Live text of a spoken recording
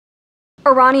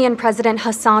Iranian President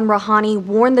Hassan Rouhani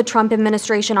warned the Trump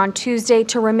administration on Tuesday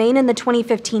to remain in the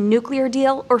 2015 nuclear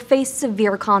deal or face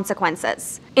severe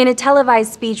consequences. In a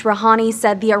televised speech, Rouhani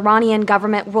said the Iranian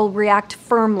government will react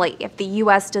firmly if the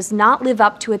U.S. does not live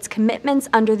up to its commitments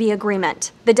under the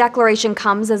agreement. The declaration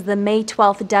comes as the May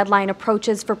 12th deadline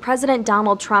approaches for President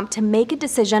Donald Trump to make a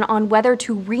decision on whether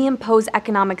to reimpose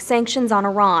economic sanctions on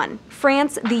Iran.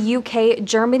 France, the UK,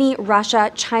 Germany,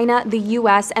 Russia, China, the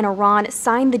U.S., and Iran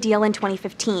signed the deal in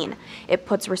 2015. It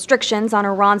puts restrictions on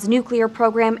Iran's nuclear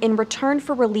program in return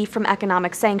for relief from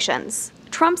economic sanctions.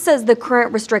 Trump says the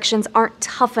current restrictions aren't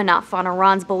tough enough on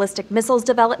Iran's ballistic missiles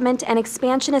development and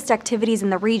expansionist activities in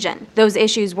the region. Those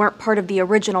issues weren't part of the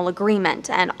original agreement,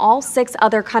 and all 6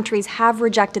 other countries have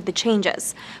rejected the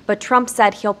changes. But Trump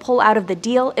said he'll pull out of the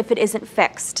deal if it isn't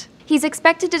fixed. He's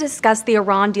expected to discuss the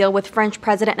Iran deal with French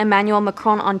President Emmanuel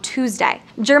Macron on Tuesday.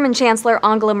 German Chancellor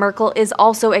Angela Merkel is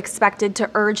also expected to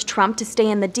urge Trump to stay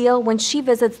in the deal when she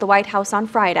visits the White House on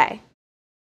Friday.